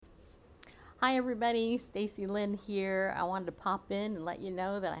Hi everybody, Stacy Lynn here. I wanted to pop in and let you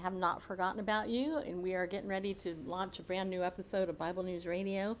know that I have not forgotten about you, and we are getting ready to launch a brand new episode of Bible News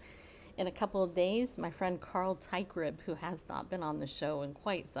Radio in a couple of days. My friend Carl Teikrib, who has not been on the show in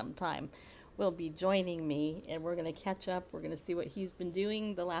quite some time, will be joining me, and we're going to catch up. We're going to see what he's been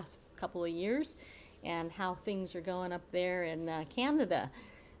doing the last couple of years and how things are going up there in Canada.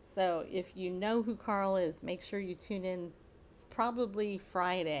 So if you know who Carl is, make sure you tune in probably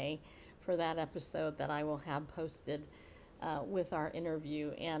Friday for that episode that I will have posted with our interview.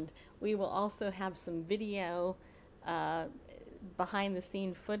 And we will also have some video behind the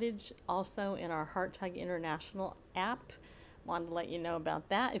scene footage also in our Heart Tug International app. Wanted to let you know about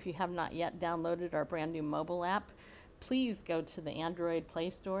that. If you have not yet downloaded our brand new mobile app, please go to the Android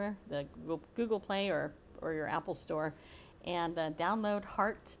Play Store, the Google Play or your Apple Store, and download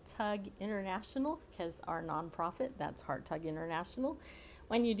Heart Tug International, because our nonprofit, that's Heart Tug International.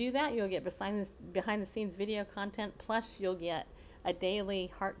 When you do that, you'll get behind the scenes video content, plus you'll get a daily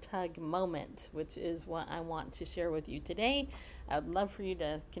Heart Tug moment, which is what I want to share with you today. I'd love for you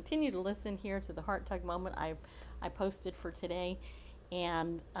to continue to listen here to the Heart Tug moment I posted for today,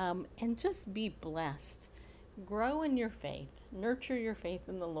 and just be blessed. Grow in your faith, nurture your faith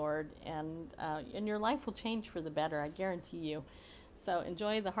in the Lord, and your life will change for the better, I guarantee you. So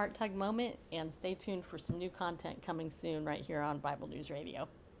enjoy the Heart Tug moment and stay tuned for some new content coming soon right here on Bible News Radio.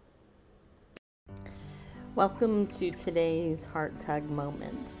 Welcome to today's Heart Tug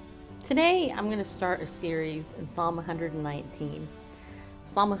moment. Today I'm going to start a series in Psalm 119.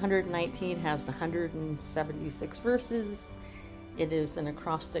 Psalm 119 has 176 verses. It is an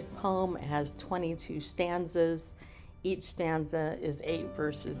acrostic poem. It has 22 stanzas. Each stanza is 8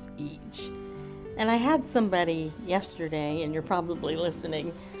 verses each. And I had somebody yesterday, and you're probably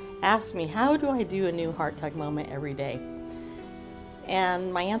listening, ask me, how do I do a new Heart Tug moment every day?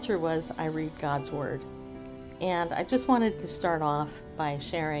 And my answer was, I read God's Word. And I just wanted to start off by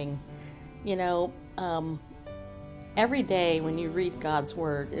sharing, every day when you read God's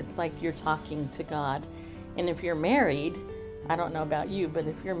Word, it's like you're talking to God. And if you're married, I don't know about you, but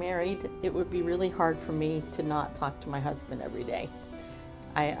if you're married, it would be really hard for me to not talk to my husband every day.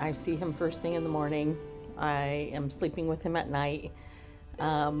 I see him first thing in the morning. I am sleeping with him at night,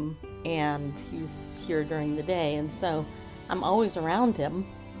 and he's here during the day. And so I'm always around him,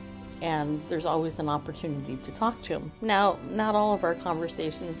 and there's always an opportunity to talk to him. Now, not all of our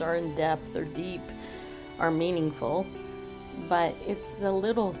conversations are in depth or deep or meaningful, but it's the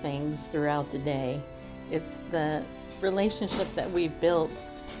little things throughout the day. It's the relationship that we've built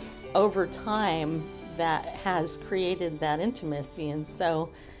over time that has created that intimacy. And so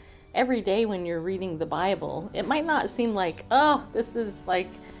every day when you're reading the Bible, it might not seem like, oh, this is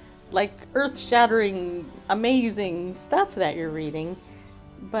like earth-shattering, amazing stuff that you're reading.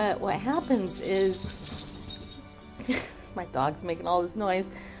 But what happens is, my dog's making all this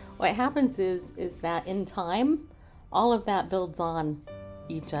noise. What happens is that in time, all of that builds on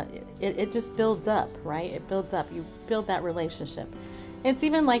each other. It just builds up, right? It builds up. You build that relationship. It's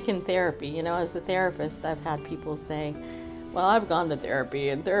even like in therapy, as a therapist, I've had people say, well, I've gone to therapy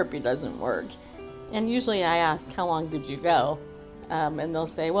and therapy doesn't work. And usually I ask, how long did you go? And they'll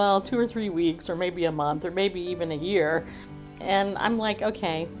say, well, 2 or 3 weeks, or maybe a month, or maybe even a year. And I'm like,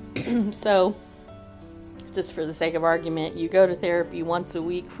 okay, so just for the sake of argument, you go to therapy once a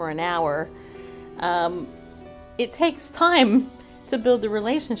week for an hour. It takes time to build the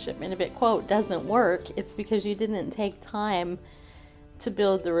relationship. And if it, quote, doesn't work, it's because you didn't take time to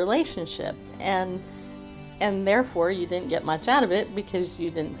build the relationship, and therefore you didn't get much out of it because you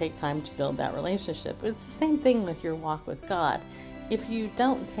didn't take time to build that relationship. It's the same thing with your walk with God. If you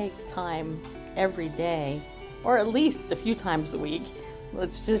don't take time every day, or at least a few times a week,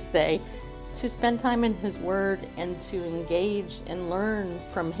 let's just say, to spend time in His Word and to engage and learn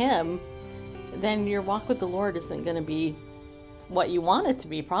from Him, then your walk with the Lord isn't going to be what you want it to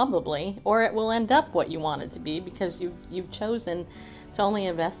be, probably, or it will end up what you want it to be because you've chosen to only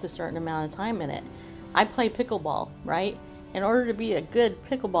invest a certain amount of time in it. I play pickleball, right? In order to be a good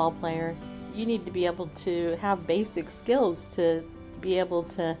pickleball player, you need to be able to have basic skills to be able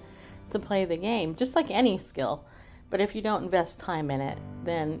to play the game, just like any skill. But if you don't invest time in it,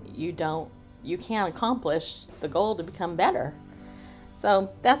 then you can't accomplish the goal to become better. So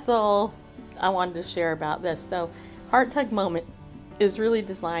that's all I wanted to share about this. So Heart Tug Moment is really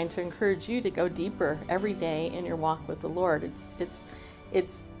designed to encourage you to go deeper every day in your walk with the Lord.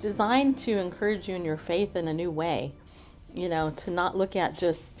 It's designed to encourage you in your faith in a new way, to not look at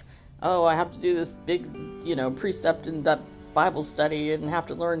just, oh, I have to do this big, precept and Bible study and have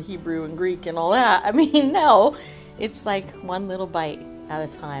to learn Hebrew and Greek and all that. I mean, no, it's like one little bite at a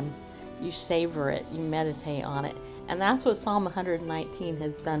time. you savor it, you meditate on it. And that's what Psalm 119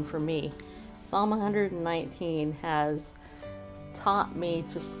 has done for me. Psalm 119 has taught me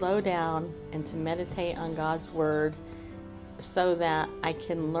to slow down and to meditate on God's word so that I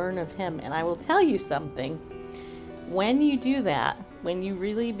can learn of him. And I will tell you something. When you do that, when you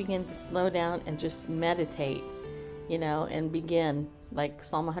really begin to slow down and just meditate, and begin, like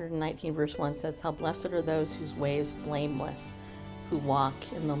Psalm 119 verse 1 says, how blessed are those whose way is blameless, who walk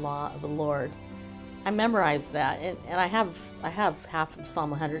in the law of the Lord. I memorized that, and I have half of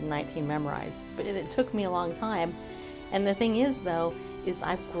Psalm 119 memorized, but it took me a long time. And the thing is, though, is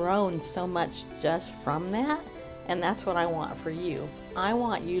I've grown so much just from that, and that's what I want for you. I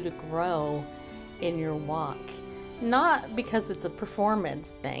want you to grow in your walk, not because it's a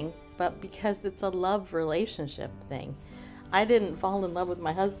performance thing, but because it's a love relationship thing. I didn't fall in love with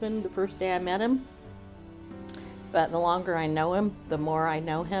my husband the first day I met him, but the longer I know him, the more I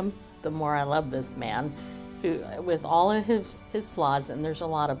know him, the more I love this man, who, with all of his flaws, and there's a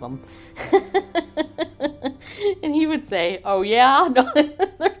lot of them. And he would say, oh yeah, no,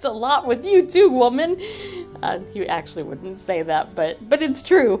 there's a lot with you too, woman. He actually wouldn't say that, but it's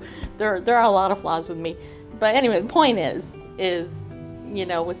true. There are a lot of flaws with me. But anyway, the point is,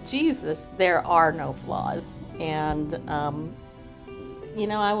 with Jesus, there are no flaws. And, I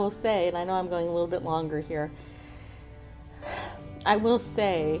will say, and I know I'm going a little bit longer here, I will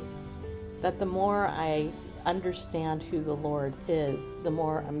say that the more I understand who the Lord is, the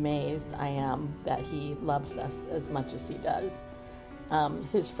more amazed I am that he loves us as much as he does.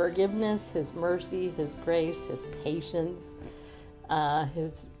 His forgiveness, his mercy, his grace, his patience,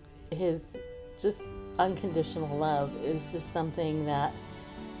 his just unconditional love is just something that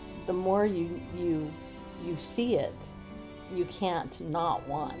the more you see it, you can't not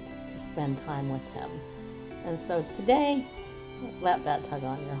want to spend time with him. And so today, let that tug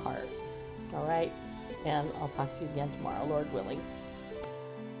on your heart. All right? And I'll talk to you again tomorrow, Lord willing.